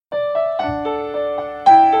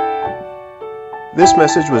This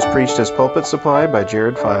message was preached as Pulpit Supply by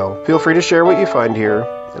Jared File. Feel free to share what you find here,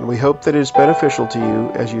 and we hope that it is beneficial to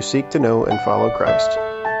you as you seek to know and follow Christ.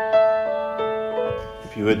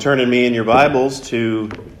 If you would turn in me in your Bibles to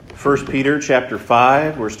 1 Peter chapter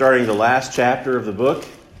 5. We're starting the last chapter of the book.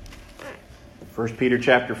 1 Peter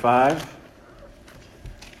chapter 5.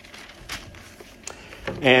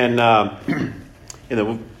 And in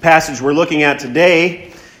the passage we're looking at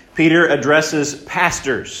today, Peter addresses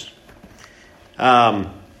pastors.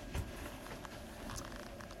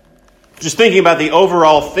 Just thinking about the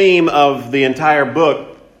overall theme of the entire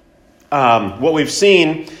book, what we've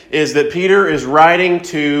seen is that Peter is writing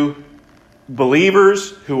to believers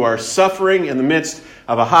who are suffering in the midst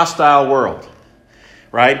of a hostile world.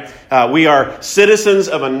 Right? We are citizens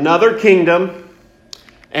of another kingdom,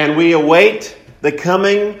 and we await the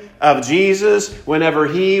coming of Jesus whenever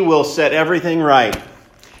He will set everything right.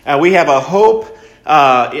 We have a hope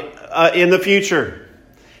in the future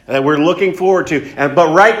that we're looking forward to.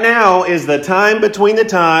 But right now is the time between the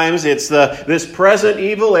times. It's this present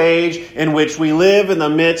evil age in which we live in the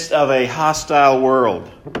midst of a hostile world.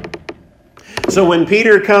 So when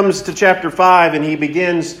Peter comes to chapter 5 and he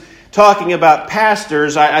begins talking about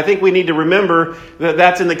pastors, I think we need to remember that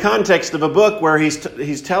that's in the context of a book where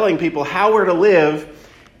he's telling people how we're to live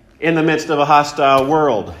in the midst of a hostile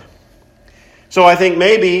world. So I think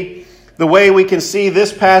maybe the way we can see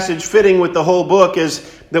this passage fitting with the whole book is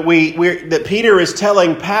that that Peter is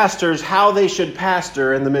telling pastors how they should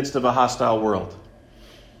pastor in the midst of a hostile world.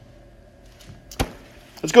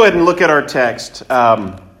 Let's go ahead and look at our text,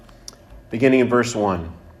 beginning in verse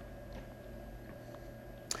 1.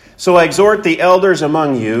 So I exhort the elders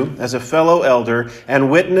among you as a fellow elder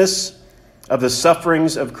and witness of the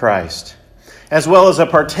sufferings of Christ, as well as a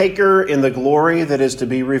partaker in the glory that is to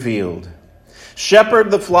be revealed.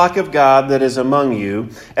 Shepherd the flock of God that is among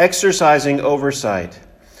you, exercising oversight,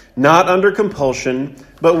 not under compulsion,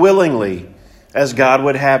 but willingly, as God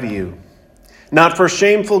would have you. Not for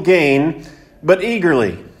shameful gain, but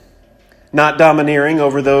eagerly. Not domineering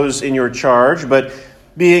over those in your charge, but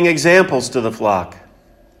being examples to the flock.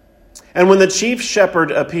 And when the chief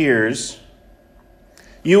shepherd appears,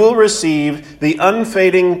 you will receive the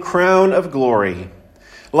unfading crown of glory.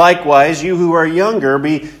 Likewise, you who are younger,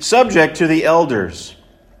 be subject to the elders.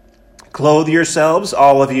 Clothe yourselves,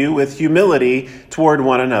 all of you, with humility toward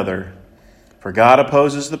one another. For God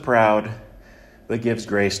opposes the proud, but gives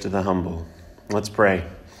grace to the humble. Let's pray.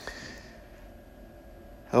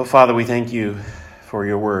 Oh, Father, we thank you for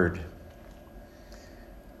your word.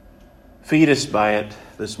 Feed us by it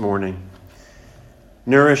this morning.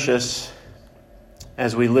 Nourish us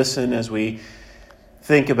as we listen, as we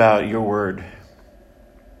think about your word.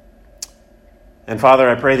 And Father,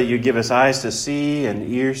 I pray that you give us eyes to see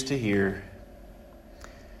and ears to hear.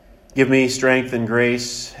 Give me strength and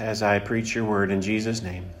grace as I preach your word in Jesus'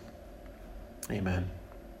 name. Amen.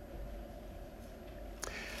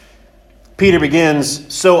 Peter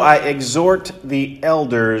begins, so I exhort the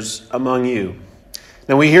elders among you.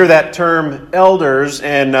 Now we hear that term elders,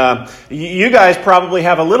 and you guys probably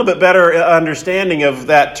have a little bit better understanding of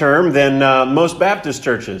that term than most Baptist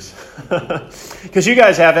churches. Because you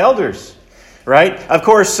guys have elders. Right? Of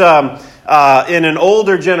course, in an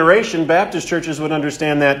older generation, Baptist churches would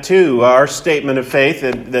understand that too. Our statement of faith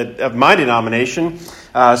of my denomination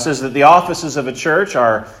says that the offices of a church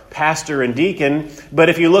are pastor and deacon. But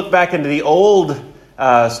if you look back into the old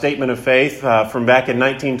statement of faith from back in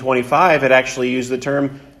 1925, it actually used the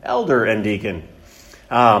term elder and deacon.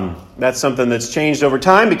 That's something that's changed over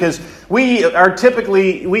time because we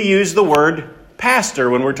use the word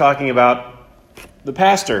pastor when we're talking about the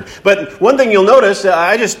pastor. But one thing you'll notice,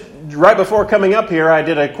 right before coming up here, I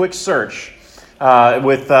did a quick search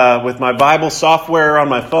with my Bible software on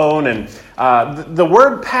my phone, and the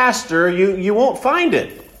word pastor, you won't find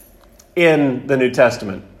it in the New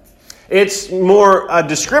Testament. It's more a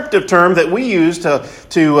descriptive term that we use to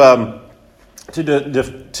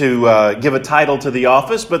give a title to the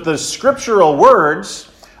office, but the scriptural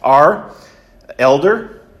words are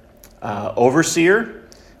elder, overseer,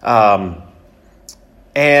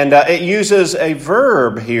 and it uses a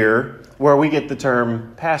verb here where we get the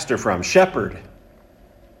term pastor from, shepherd.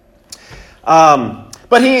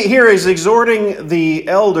 But he here is exhorting the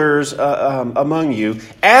elders among you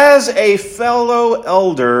as a fellow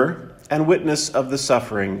elder and witness of the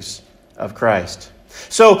sufferings of Christ.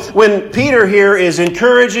 So when Peter here is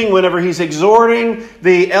encouraging, whenever he's exhorting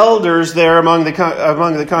the elders there among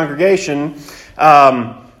the congregation,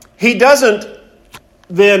 he doesn't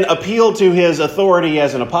then appeal to his authority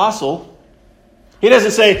as an apostle. He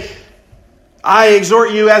doesn't say, I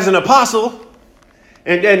exhort you as an apostle.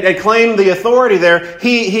 and claim the authority there,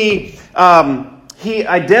 he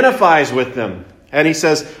identifies with them. And he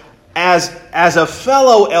says, as a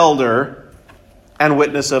fellow elder and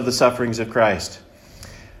witness of the sufferings of Christ.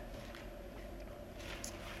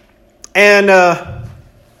 And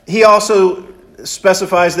he also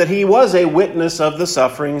specifies that he was a witness of the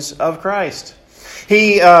sufferings of Christ.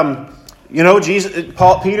 He, Peter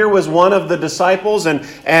was one of the disciples, and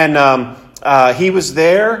he was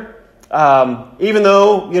there, even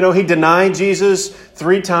though he denied Jesus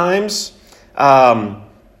 3 times.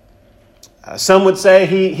 Some would say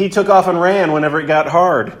he took off and ran whenever it got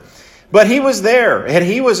hard. But he was there, and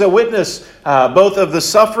he was a witness both of the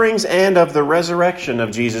sufferings and of the resurrection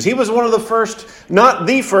of Jesus. He was one of the first, not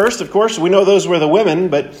the first, of course, we know those were the women,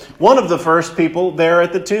 but one of the first people there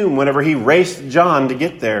at the tomb whenever he raced John to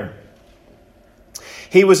get there.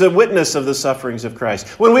 He was a witness of the sufferings of Christ.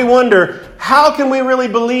 When we wonder, how can we really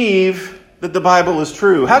believe that the Bible is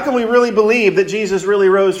true? How can we really believe that Jesus really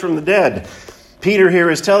rose from the dead? Peter here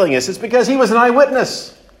is telling us it's because he was an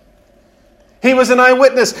eyewitness. He was an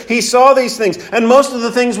eyewitness. He saw these things. And most of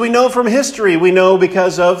the things we know from history, we know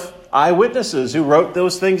because of eyewitnesses who wrote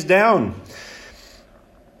those things down.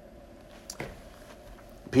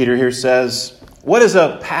 Peter here says, what is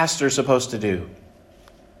a pastor supposed to do?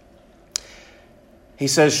 He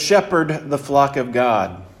says, shepherd the flock of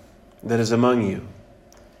God that is among you,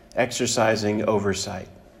 exercising oversight.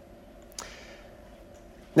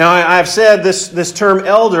 Now, I've said this term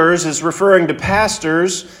elders is referring to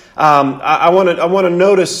pastors. I want to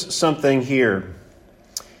notice something here.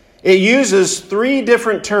 It uses 3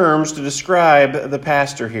 different terms to describe the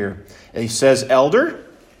pastor here. He says elder,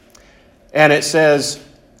 and it says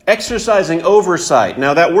exercising oversight.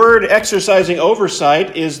 Now, that word exercising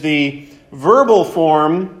oversight is the verbal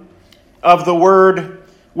form of the word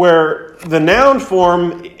where the noun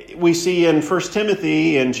form we see in 1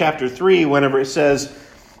 Timothy in chapter 3 whenever it says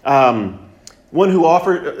one who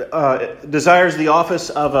desires the office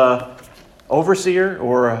of a overseer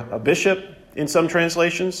or a bishop in some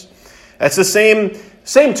translations. That's the same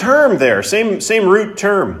term there, same root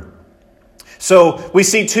term. So we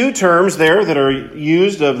see 2 terms there that are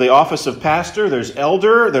used of the office of pastor. There's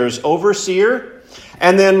elder, there's overseer.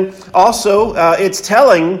 And then also it's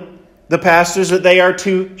telling the pastors that they are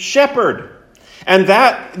to shepherd. And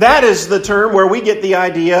that is the term where we get the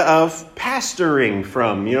idea of pastoring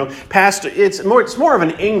from. Pastor. It's more of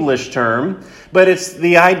an English term, but it's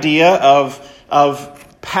the idea of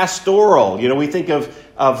pastoral. We think of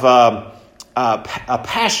a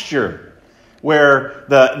pasture where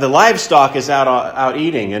the livestock is out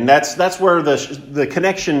eating, and that's where the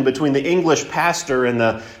connection between the English pastor and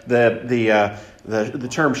the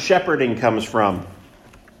term shepherding comes from.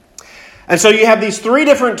 And so you have these 3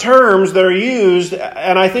 different terms that are used,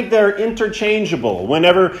 and I think they're interchangeable.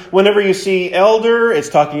 Whenever you see elder, it's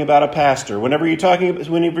talking about a pastor. Whenever you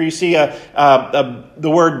see the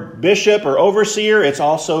word bishop or overseer, it's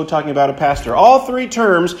also talking about a pastor. All 3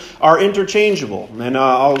 terms are interchangeable, and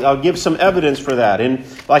I'll give some evidence for that. And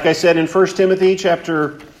like I said in 1 Timothy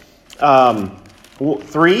chapter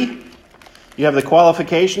 3, you have the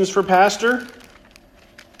qualifications for pastor.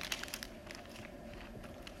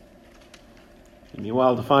 Give me a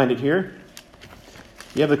while to find it here.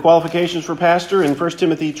 You have the qualifications for pastor in 1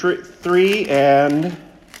 Timothy 3, and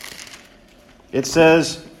it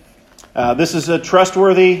says, this saying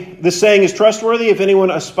is trustworthy. If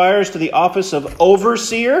anyone aspires to the office of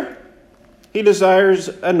overseer, he desires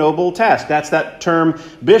a noble task. That's that term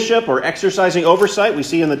bishop or exercising oversight we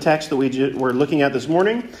see in the text that we're looking at this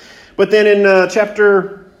morning. But then in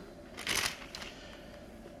chapter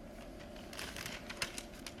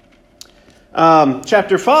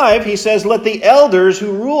 5, he says, let the elders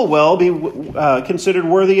who rule well be considered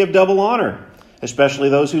worthy of double honor, especially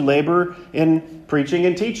those who labor in preaching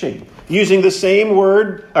and teaching. Using the same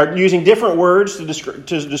word, or using different words to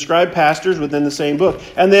describe pastors within the same book.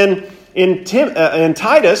 And then in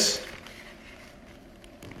Titus,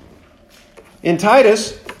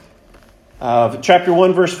 chapter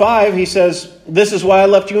 1, verse 5, he says, this is why I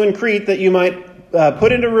left you in Crete, that you might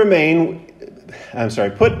put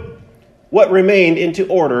what remained into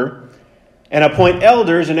order, and appoint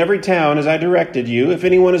elders in every town as I directed you. If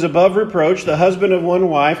anyone is above reproach, the husband of one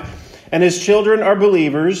wife, and his children are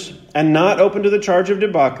believers, and not open to the charge of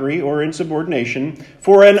debauchery or insubordination,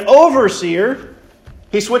 for an overseer,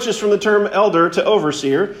 he switches from the term elder to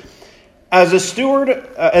overseer, as a steward,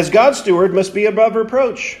 as God's steward, must be above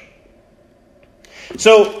reproach.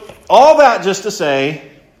 So, all that just to say,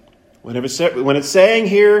 when it's saying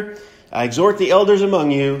here, I exhort the elders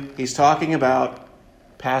among you, he's talking about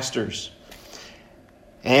pastors.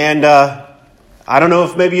 And I don't know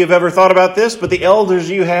if maybe you've ever thought about this, but the elders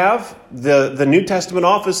you have, the New Testament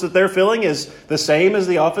office that they're filling is the same as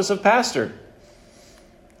the office of pastor.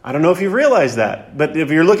 I don't know if you've realized that, but if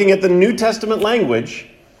you're looking at the New Testament language,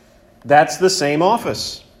 that's the same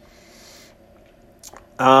office.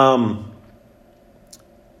 Now,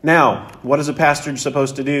 what is a pastor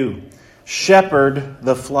supposed to do? Shepherd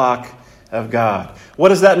the flock of God. What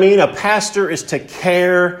does that mean? A pastor is to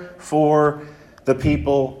care for the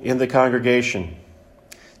people in the congregation.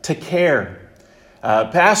 To care. The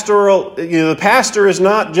pastor is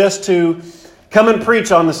not just to come and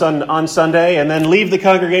preach on Sunday and then leave the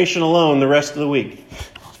congregation alone the rest of the week.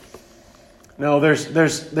 No,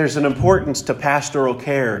 there's an importance to pastoral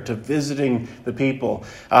care, to visiting the people.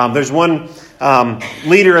 There's one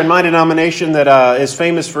leader in my denomination that is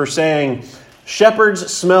famous for saying,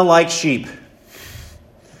 "Shepherds smell like sheep."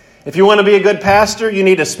 If you want to be a good pastor, you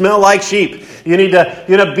need to smell like sheep. You need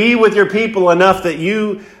to be with your people enough that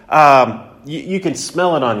you can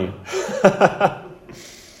smell it on you.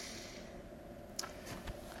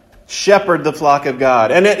 Shepherd the flock of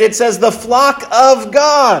God. And it says the flock of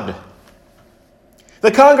God.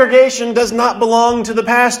 The congregation does not belong to the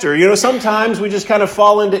pastor. You know, sometimes we just kind of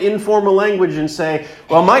fall into informal language and say,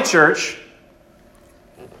 well, my church,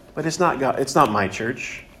 but it's not God. It's not my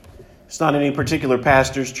church. It's not any particular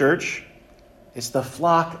pastor's church. It's the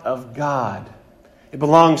flock of God. It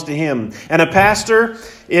belongs to Him. And a pastor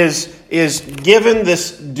is given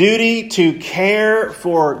this duty to care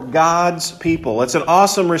for God's people. It's an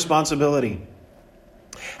awesome responsibility.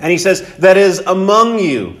 And he says, that is among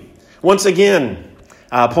you. Once again,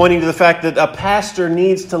 pointing to the fact that a pastor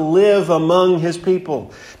needs to live among his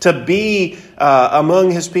people, to be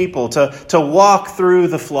among his people, to walk through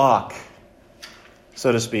the flock,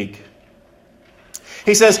 so to speak.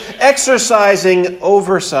 He says, exercising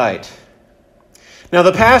oversight. Now,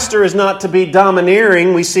 the pastor is not to be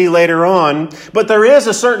domineering, we see later on, but there is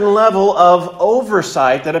a certain level of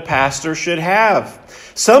oversight that a pastor should have.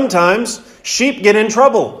 Sometimes sheep get in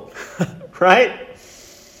trouble, right?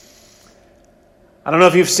 I don't know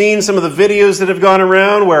if you've seen some of the videos that have gone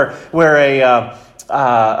around where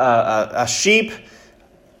a sheep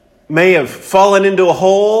may have fallen into a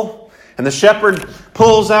hole, and the shepherd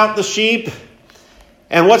pulls out the sheep.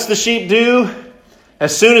 And what's the sheep do?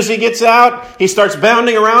 As soon as he gets out, he starts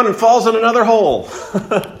bounding around and falls in another hole.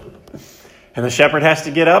 And the shepherd has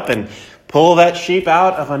to get up and pull that sheep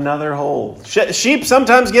out of another hole. Sheep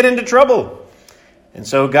sometimes get into trouble. And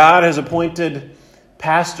so God has appointed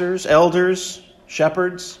pastors, elders,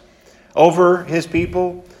 shepherds over His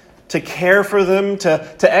people to care for them,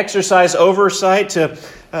 to exercise oversight, to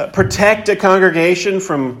protect a congregation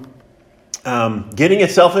from getting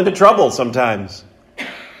itself into trouble sometimes.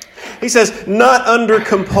 He says, not under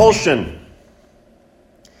compulsion.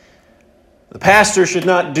 The pastor should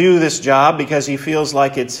not do this job because he feels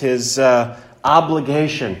like it's his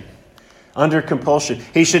obligation. Under compulsion.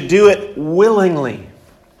 He should do it willingly.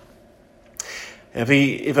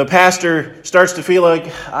 If a pastor starts to feel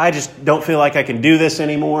like, I just don't feel like I can do this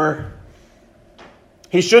anymore,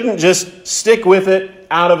 he shouldn't just stick with it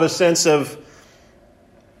out of a sense of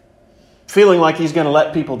feeling like he's going to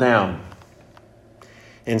let people down.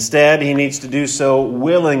 Instead, he needs to do so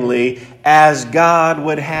willingly as God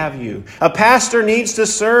would have you. A pastor needs to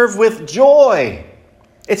serve with joy.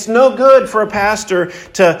 It's no good for a pastor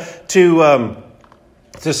to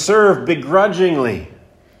serve begrudgingly.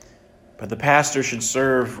 But the pastor should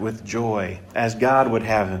serve with joy as God would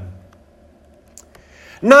have him.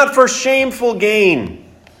 Not for shameful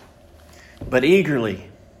gain, but eagerly.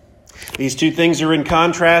 These two things are in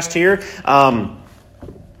contrast here.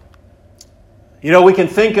 We can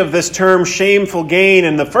think of this term shameful gain,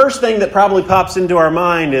 and the first thing that probably pops into our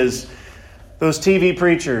mind is those TV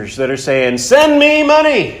preachers that are saying, send me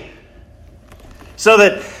money so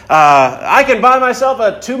that I can buy myself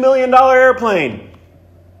a $2 million airplane.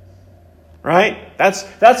 Right?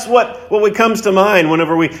 That's what comes to mind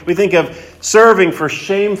whenever we think of serving for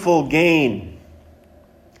shameful gain.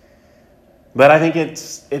 But I think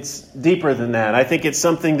it's deeper than that. I think it's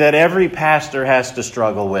something that every pastor has to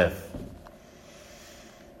struggle with.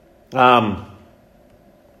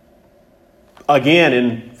 Again,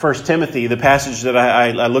 in 1 Timothy, the passage that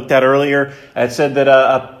I looked at earlier, it said that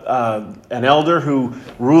an elder who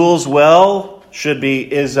rules well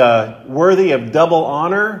is worthy of double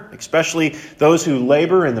honor, especially those who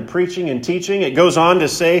labor in the preaching and teaching. It goes on to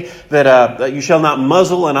say that you shall not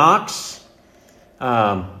muzzle an ox,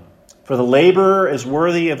 for the laborer is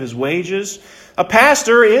worthy of his wages. A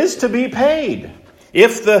pastor is to be paid.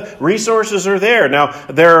 if the resources are there. Now,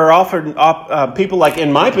 there are often people like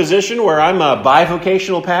in my position where I'm a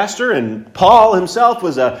bivocational pastor, and Paul himself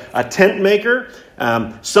was a tent maker.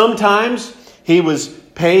 Sometimes he was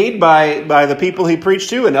paid by the people he preached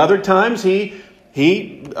to, and other times he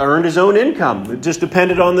earned his own income. It just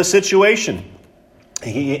depended on the situation.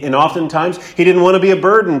 And oftentimes he didn't want to be a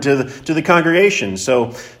burden to the congregation,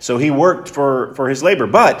 so he worked for his labor.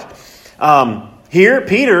 But here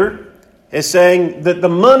Peter is saying that the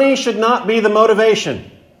money should not be the motivation.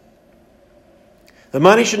 The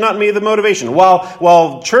money should not be the motivation.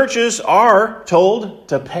 While churches are told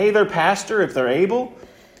to pay their pastor if they're able,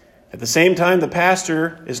 at the same time, the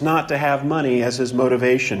pastor is not to have money as his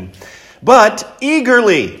motivation, but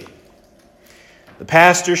eagerly. The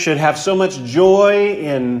pastor should have so much joy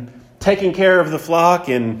in taking care of the flock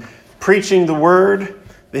and preaching the word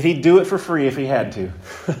that he'd do it for free if he had to.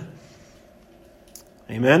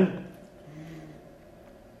 Amen?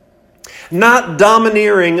 Not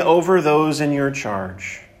domineering over those in your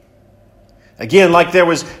charge. Again, like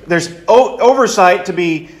there's oversight to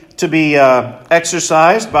be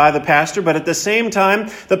exercised by the pastor, but at the same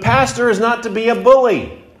time, the pastor is not to be a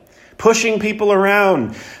bully, pushing people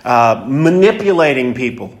around, manipulating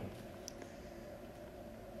people,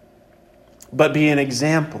 but be an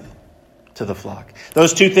example to the flock.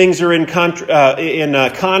 Those two things are in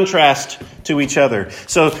contrast to each other.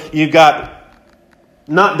 So you've got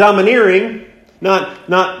not domineering,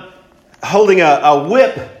 not holding a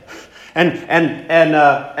whip,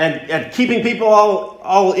 and keeping people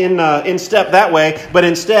all in step that way, but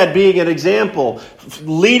instead being an example,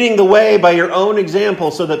 leading the way by your own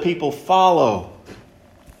example so that people follow.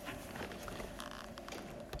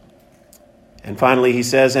 And finally, he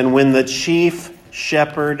says, and when the chief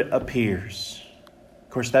shepherd appears. Of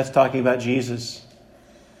course, that's talking about Jesus.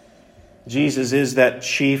 Jesus is that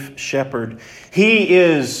chief shepherd. He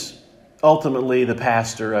is ultimately the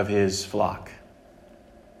pastor of his flock.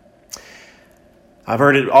 I've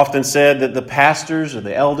heard it often said that the pastors or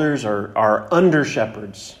the elders are under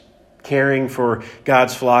shepherds, caring for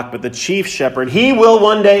God's flock, but the chief shepherd, he will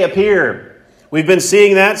one day appear. We've been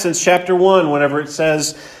seeing that since chapter 1, whenever it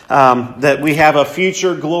says that we have a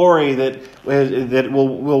future glory that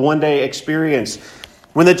we'll one day experience.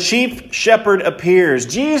 When the chief shepherd appears,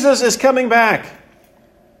 Jesus is coming back.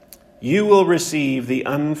 You will receive the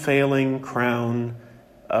unfading crown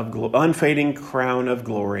of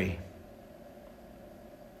glory.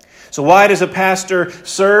 So why does a pastor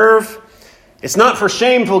serve? It's not for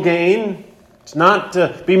shameful gain. It's not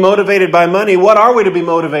to be motivated by money. What are we to be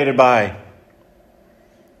motivated by?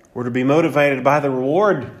 We're to be motivated by the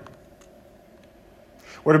reward.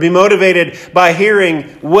 We're to be motivated by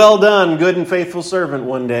hearing, well done, good and faithful servant,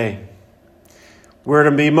 one day. We're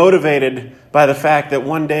to be motivated by the fact that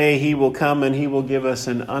one day he will come and he will give us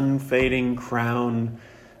an unfading crown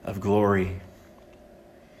of glory.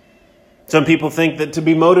 Some people think that to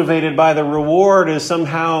be motivated by the reward is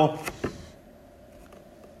somehow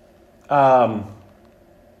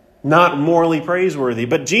not morally praiseworthy.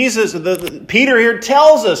 But Peter here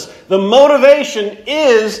tells us the motivation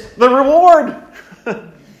is the reward.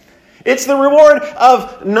 It's the reward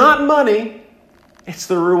of not money. It's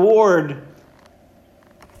the reward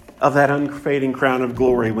of that unfading crown of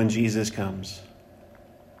glory when Jesus comes.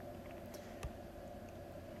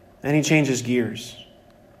 And he changes gears.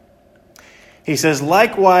 He says,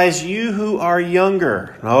 likewise, you who are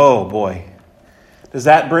younger. Oh, boy. Does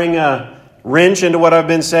that bring a wrench into what I've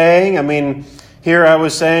been saying? I mean, here I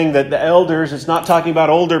was saying that the elders, it's not talking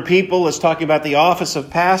about older people, it's talking about the office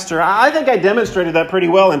of pastor. I think I demonstrated that pretty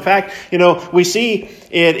well. In fact, we see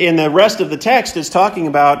it in the rest of the text. It's talking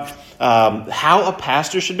about how a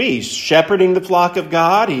pastor should be. He's shepherding the flock of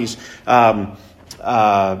God. He's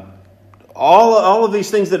all of these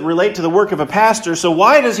things that relate to the work of a pastor. So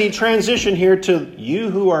why does he transition here to you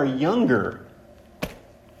who are younger?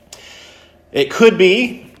 It could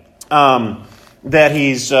be that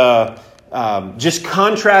he's just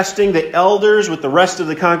contrasting the elders with the rest of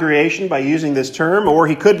the congregation by using this term, or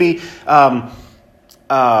he could be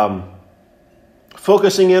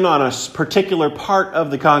focusing in on a particular part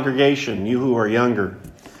of the congregation, you who are younger.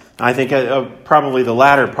 I think probably the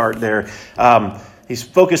latter part there. He's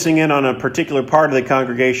focusing in on a particular part of the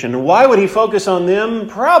congregation. And why would he focus on them?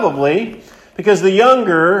 Probably because the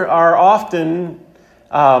younger are often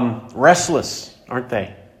restless, aren't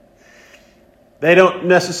they? They don't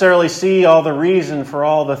necessarily see all the reason for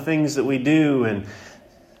all the things that we do. And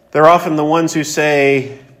they're often the ones who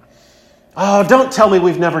say, oh, don't tell me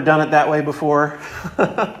we've never done it that way before.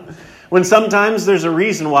 When sometimes there's a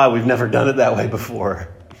reason why we've never done it that way before.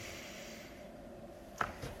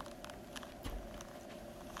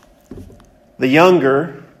 The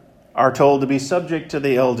younger are told to be subject to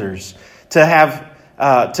the elders,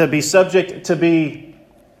 to be subject, to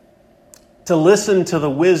listen to the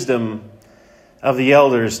wisdom of the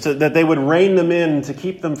elders, that they would rein them in to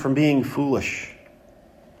keep them from being foolish.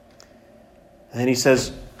 And then he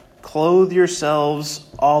says, clothe yourselves,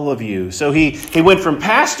 all of you. So he went from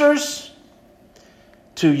pastors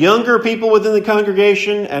to younger people within the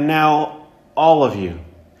congregation, and now all of you.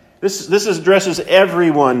 This addresses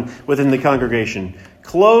everyone within the congregation.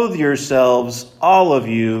 Clothe yourselves, all of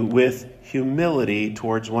you, with humility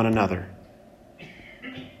towards one another.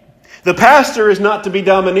 The pastor is not to be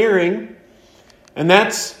domineering, and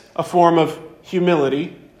that's a form of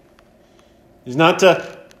humility. He's not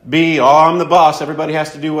to be, I'm the boss, everybody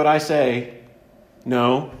has to do what I say.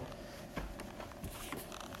 No.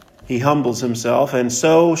 He humbles himself, and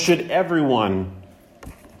so should everyone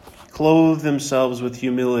clothe themselves with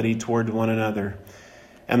humility toward one another.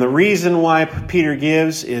 And the reason why Peter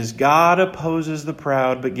gives is God opposes the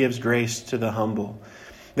proud, but gives grace to the humble.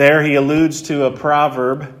 There he alludes to a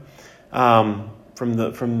proverb from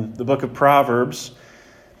the book of Proverbs.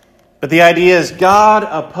 But the idea is God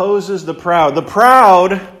opposes the proud. The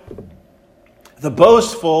proud, the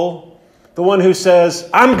boastful, the one who says,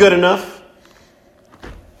 I'm good enough.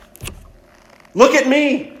 Look at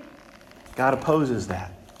me. God opposes that.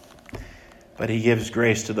 But he gives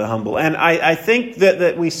grace to the humble. And I think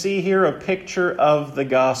that we see here a picture of the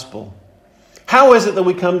gospel. How is it that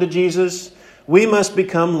we come to Jesus? We must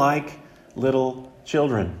become like little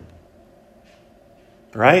children.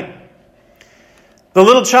 Right? The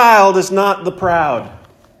little child is not the proud.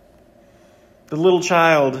 The little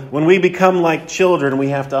child, when we become like children, we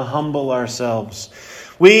have to humble ourselves.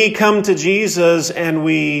 We come to Jesus and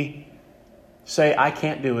we say, I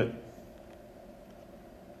can't do it.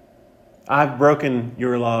 I've broken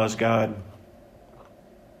your laws, God.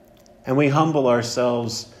 And we humble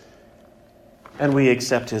ourselves and we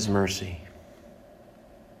accept his mercy.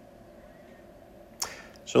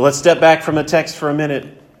 So let's step back from the text for a minute.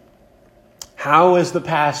 How is the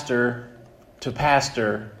pastor to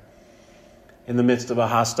pastor in the midst of a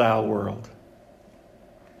hostile world?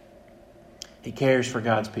 He cares for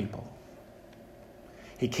God's people.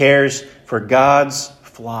 He cares for God's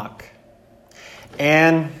flock.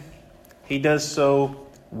 And he does so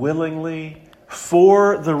willingly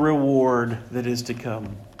for the reward that is to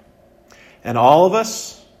come. And all of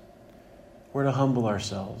us, we're to humble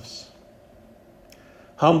ourselves.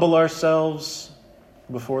 Humble ourselves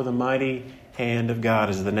before the mighty hand of God,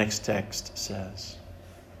 as the next text says.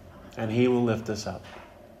 And he will lift us up.